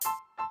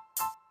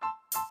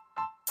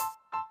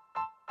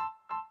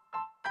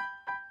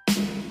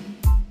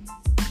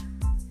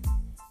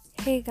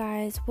Hey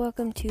guys,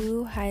 welcome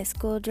to High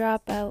School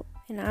Dropout,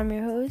 and I'm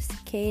your host,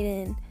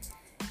 Kaden.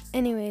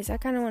 Anyways, I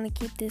kind of want to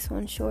keep this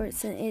one short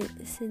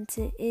since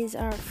it is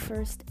our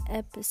first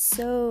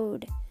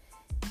episode.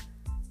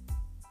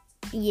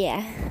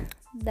 Yeah,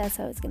 that's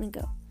how it's gonna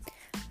go.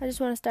 I just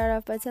want to start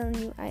off by telling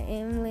you I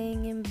am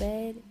laying in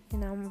bed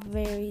and I'm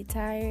very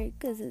tired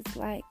because it's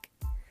like,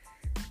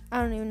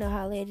 I don't even know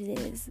how late it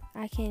is.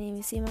 I can't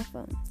even see my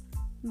phone.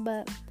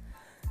 But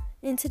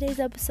in today's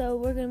episode,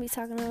 we're going to be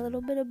talking a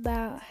little bit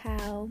about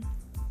how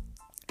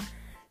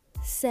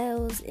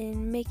sales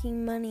and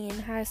making money in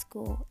high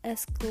school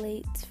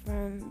escalates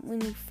from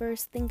when you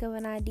first think of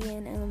an idea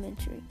in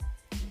elementary.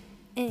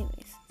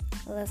 Anyways,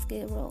 let's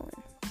get rolling.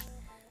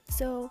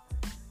 So,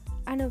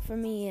 I know for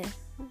me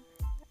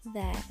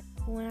that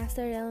when I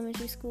started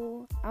elementary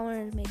school, I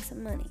wanted to make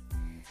some money.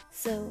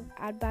 So,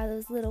 I'd buy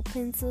those little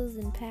pencils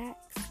in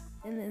packs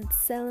and then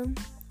sell them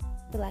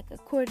for like a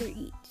quarter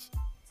each.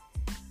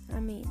 I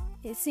mean,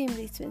 it seemed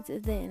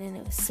expensive then, and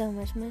it was so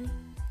much money,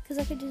 because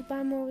I could just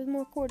buy more with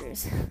more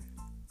quarters.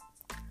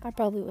 I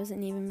probably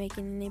wasn't even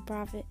making any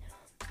profit,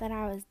 but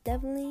I was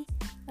definitely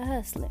a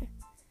hustler.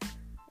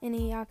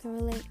 Any of y'all can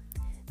relate?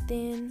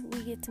 Then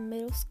we get to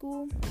middle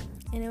school,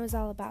 and it was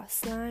all about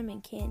slime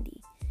and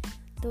candy.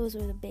 Those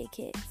were the big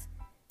hits.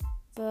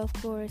 But of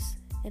course,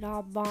 it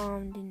all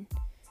bombed, and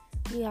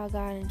we all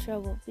got in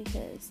trouble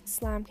because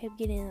slime kept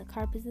getting in the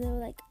carpets, and they were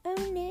like, "Oh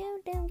no,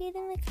 don't get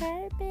in the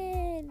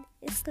carpet.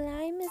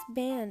 Slime is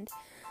banned."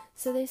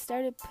 So they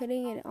started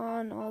putting it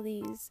on all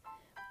these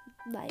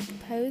like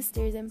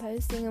posters and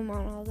posting them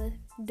on all the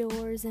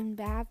doors and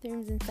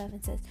bathrooms and stuff,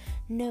 and says,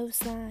 "No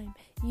slime.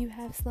 You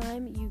have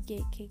slime, you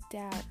get kicked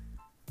out,"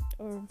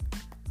 or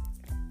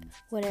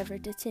whatever,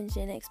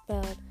 detention,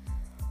 expelled,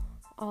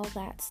 all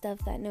that stuff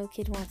that no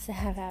kid wants to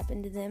have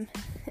happen to them.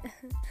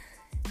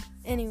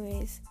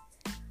 Anyways,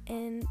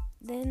 and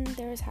then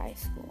there's high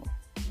school.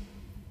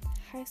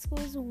 High school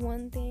is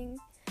one thing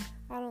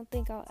I don't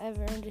think I'll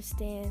ever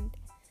understand,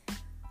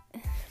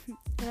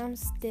 and I'm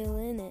still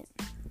in it.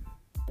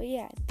 But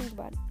yeah, think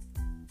about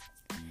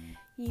it.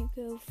 You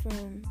go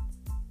from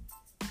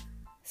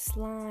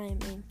slime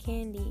and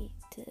candy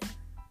to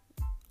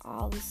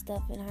all the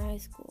stuff in high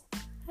school.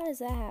 How does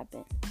that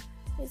happen?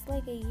 It's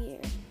like a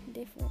year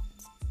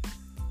difference.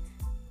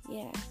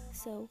 Yeah,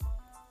 so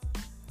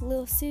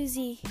little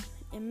Susie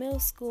in middle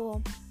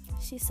school,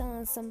 she's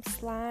selling some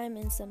slime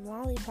and some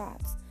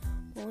lollipops.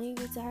 But when you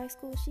get to high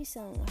school, she's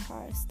selling the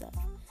hard stuff.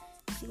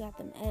 She got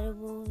them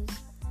edibles,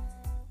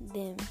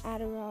 them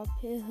Adderall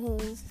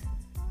pills,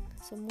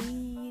 some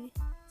weed,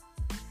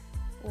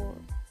 or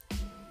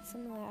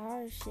some of that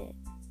hard shit.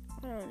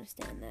 I don't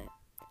understand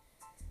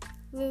that.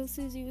 Little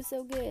Susie was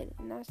so good,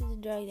 and now she's a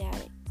drug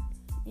addict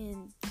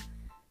and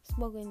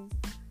smoking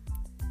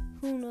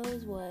who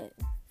knows what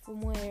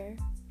from where.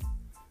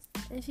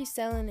 And she's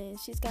selling it.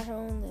 She's got her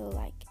own little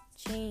like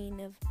chain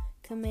of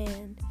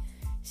command.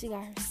 She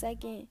got her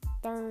second,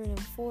 third, and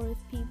fourth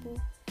people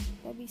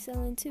that be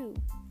selling too.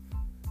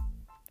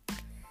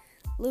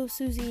 Lil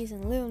Susie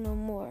isn't Lil no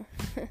more.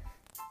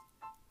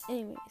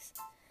 Anyways,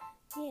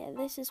 yeah,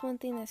 that's just one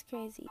thing that's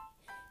crazy.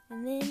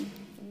 And then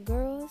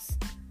girls,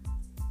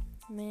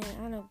 man,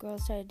 I know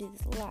girls try to do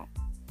this a lot.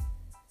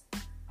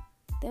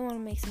 They want to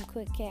make some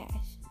quick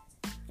cash,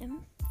 and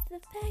the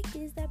fact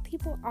is that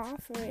people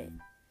offer it.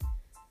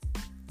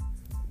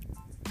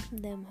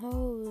 Them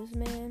hoes,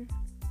 man.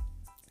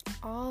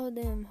 All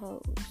them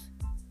hoes.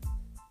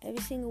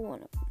 Every single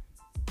one of them.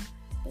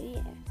 But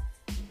yeah,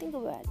 think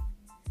about it.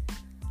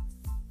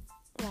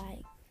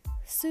 Like,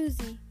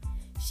 Susie,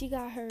 she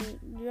got her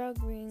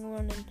drug ring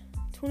running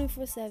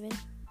 24/7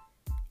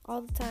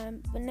 all the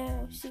time. But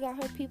now she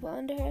got her people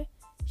under her.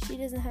 She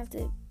doesn't have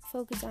to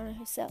focus on it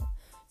herself.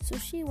 So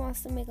she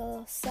wants to make a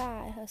little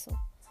side hustle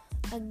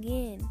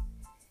again.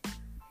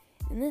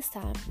 And this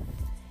time,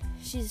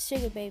 she's a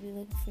sugar baby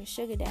looking for a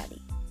sugar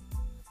daddy.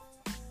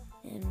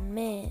 And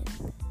man,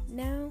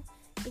 now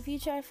if you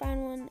try to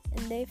find one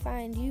and they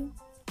find you,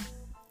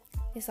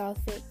 it's all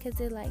fake, because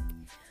they're like,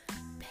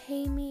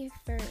 pay me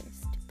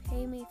first.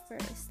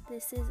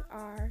 This is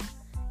our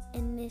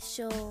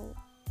initial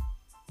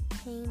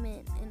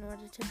payment in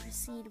order to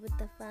proceed with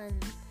the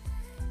funds.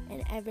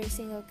 And every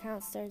single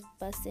account starts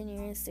busting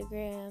your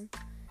Instagram,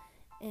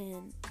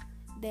 and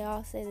they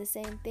all say the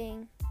same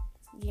thing.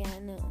 Yeah, I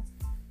know.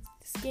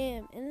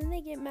 Scam. And then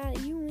they get mad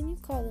at you when you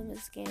call them a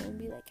scam and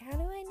be like, how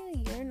do I know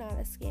you're not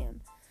a scam?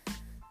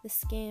 The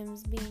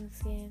scam's being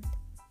scammed.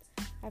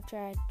 I've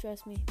tried,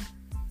 trust me.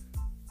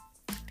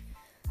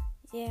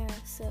 Yeah,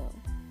 so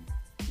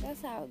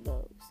that's how it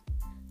goes.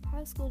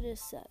 High school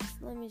just sucks.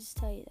 Let me just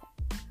tell you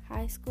that.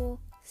 High school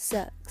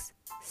sucks.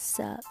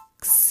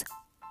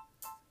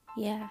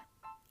 Yeah,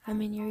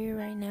 I'm in your ear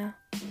right now.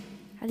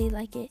 How do you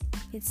like it?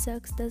 It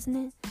sucks, doesn't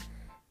it?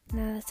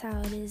 Now that's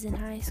how it is in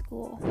high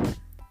school.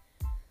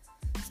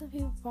 Some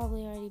people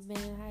probably already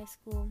been in high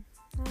school.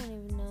 I don't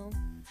even know.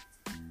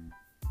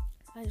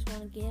 I just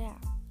want to get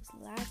out. It's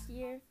last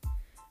year,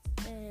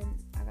 and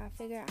I gotta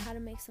figure out how to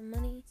make some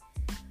money,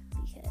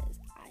 because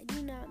I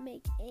do not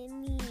make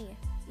any.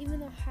 Even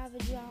though I have a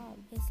job,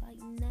 it's like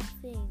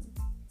nothing.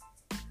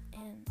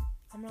 And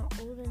I'm not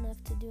old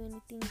enough to do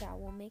anything that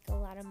will make a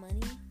lot of money.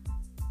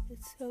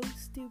 It's so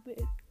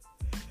stupid.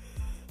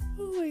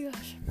 Oh my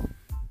gosh.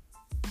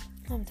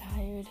 I'm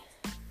tired.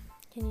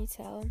 Can you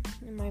tell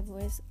in my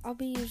voice? I'll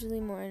be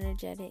usually more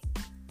energetic.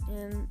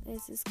 And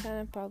this is kind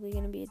of probably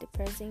going to be a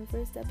depressing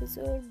first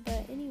episode.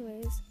 But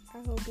anyways,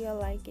 I hope y'all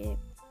like it.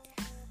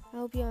 I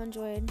hope y'all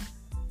enjoyed.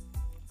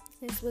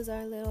 This was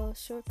our little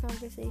short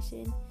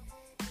conversation.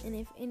 And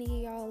if any of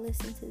y'all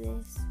listen to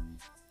this,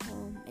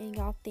 and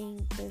y'all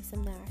think there's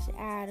something I should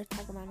add or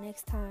talk about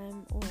next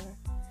time, or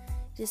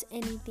just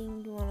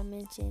anything you want to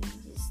mention,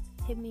 just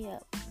hit me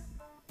up.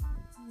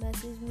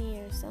 Message me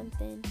or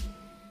something.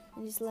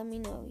 And just let me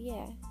know.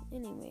 Yeah,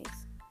 anyways.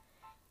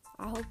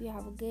 I hope you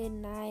have a good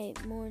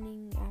night,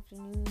 morning,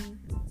 afternoon,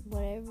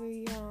 whatever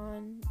you're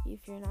on.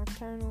 If you're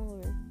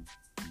nocturnal or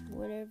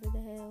whatever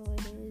the hell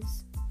it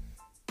is.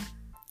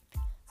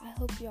 I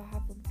hope y'all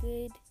have a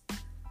good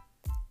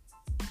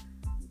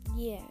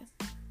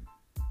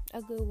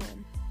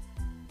one.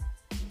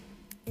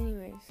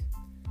 Anyways,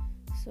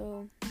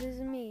 so this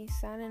is me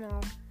signing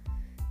off.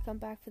 Come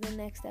back for the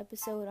next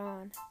episode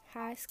on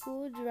High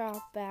School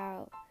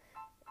Dropout.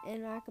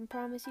 And I can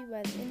promise you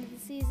by the end of the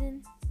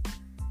season,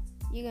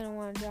 you're going to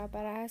want to drop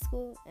out of high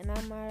school, and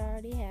I might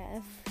already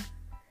have.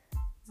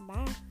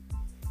 Bye.